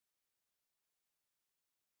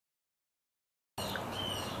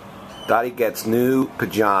Dotty gets new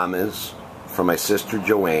pajamas for my sister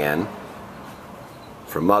Joanne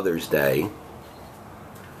for Mother's Day.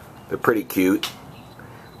 They're pretty cute.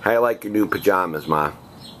 How you like your new pajamas, Ma?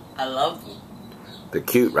 I love them. They're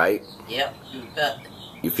cute, right? Yep, you bet.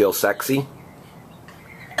 You feel sexy?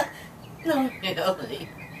 No, really.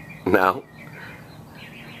 No?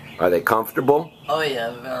 Are they comfortable? Oh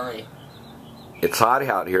yeah, very. It's hot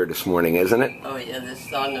out here this morning, isn't it? Oh yeah, the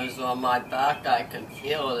sun is on my back. I can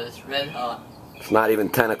feel it. It's red hot. It's not even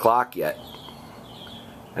 10 o'clock yet.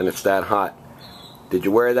 And it's that hot. Did you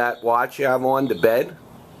wear that watch you have on to bed?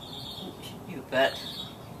 You bet.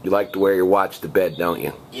 You like to wear your watch to bed, don't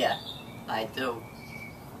you? Yeah, I do.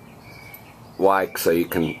 Why? So you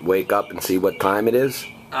can wake up and see what time it is?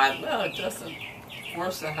 I know, just a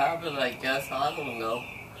force of habit, I guess. I don't know.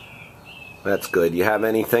 That's good. You have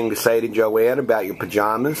anything to say to Joanne about your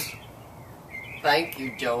pajamas? Thank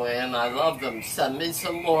you, Joanne. I love them. Send me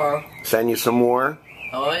some more. Send you some more?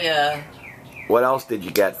 Oh yeah. What else did you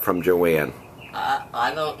get from Joanne?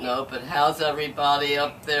 I don't know, but how's everybody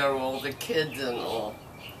up there, all the kids and all?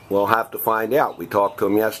 We'll have to find out. We talked to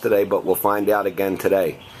them yesterday, but we'll find out again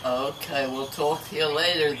today. Okay, we'll talk to you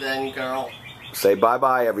later then, girl. Say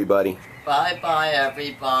bye-bye, everybody. Bye-bye,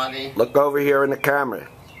 everybody. Look over here in the camera.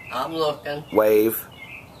 I'm looking. Wave.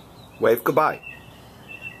 Wave goodbye.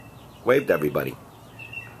 Wave to everybody.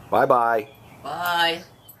 Bye-bye. Bye.